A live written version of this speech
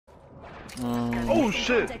Oh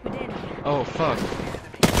shit! Oh fuck.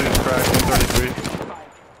 Dude's cracked, 133.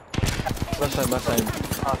 Left side, left side.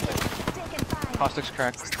 Caustic's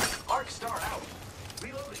cracked.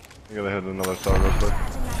 You gotta hit another star real quick.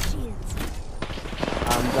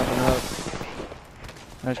 I'm jumping up.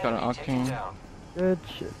 I just got an octane. Good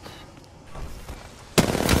shit.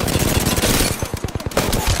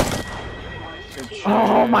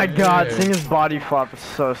 Oh my god, seeing his body flop is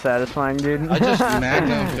so satisfying, dude. I just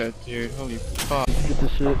magnamed that dude. Holy fuck. Get the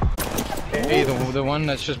shit. Hey, the one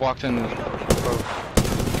that's just walked in is broke.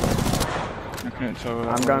 I couldn't tell what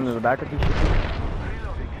that I'm going to the back with these shit.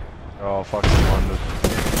 Oh, fucking one.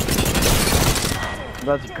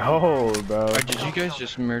 Let's go, bro. Alright, did you guys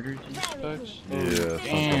just murder these fucks? Yeah,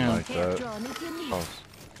 something like that. Oh.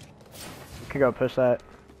 You can go push that.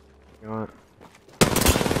 You want?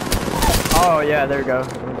 Oh yeah, there we go.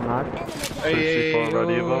 Knocked. Hey, Red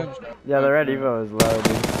Evo. Yeah, the red Evo is low,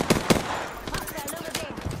 dude.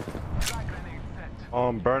 Oh,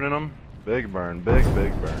 I'm burning them. Big burn, big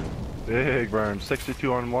burn. Big burn.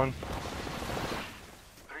 62 on one.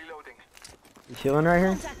 You healing right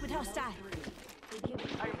here?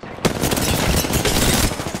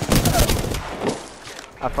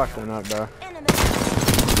 I fucked him up, bro.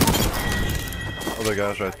 Other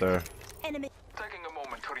guy's right there.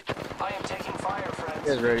 You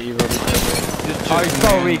guys ready, Evo? Oh, he's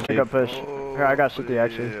so weak. Go push. Here, I got shit to you,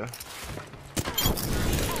 actually. Yeah.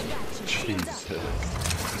 Jesus.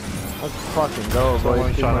 Let's fucking go, boys.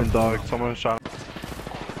 Someone shot him, dog. Someone shot him.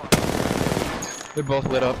 They're both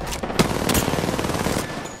lit up.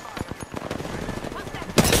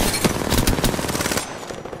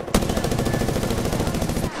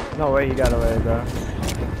 No way he got away, bro.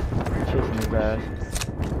 Chasing his ass.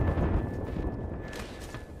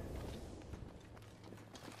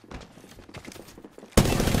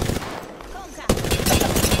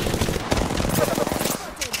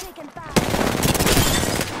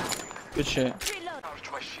 Good shit.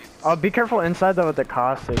 Oh, be careful inside though with the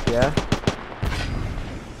caustic, yeah?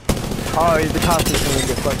 Oh, the caustic's gonna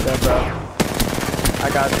get fucked up, bro. I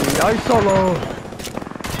got you. Oh, he's so low.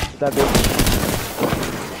 That bitch.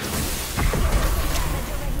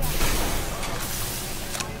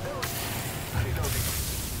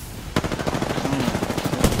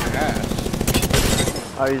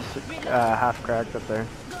 Oh, he's half cracked up there.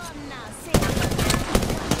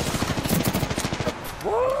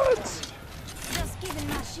 What?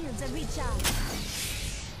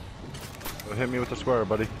 Well, hit me with the square,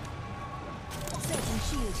 buddy.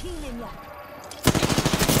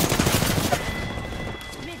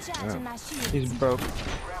 Yeah. He's broke.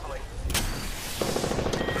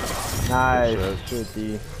 Nice,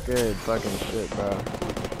 shitty. Good fucking shit, bro.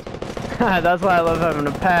 That's why I love having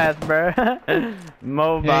a path, bro.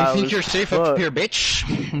 Mobile. Yeah, you think you're as safe fuck. up here, bitch?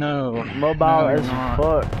 No. Mobile No, as you're not.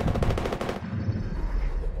 fuck.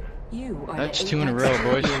 That's 2 in a row,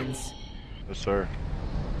 boys. Yes, sir.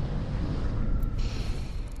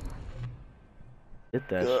 Get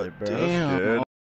that shit, bro. Damn.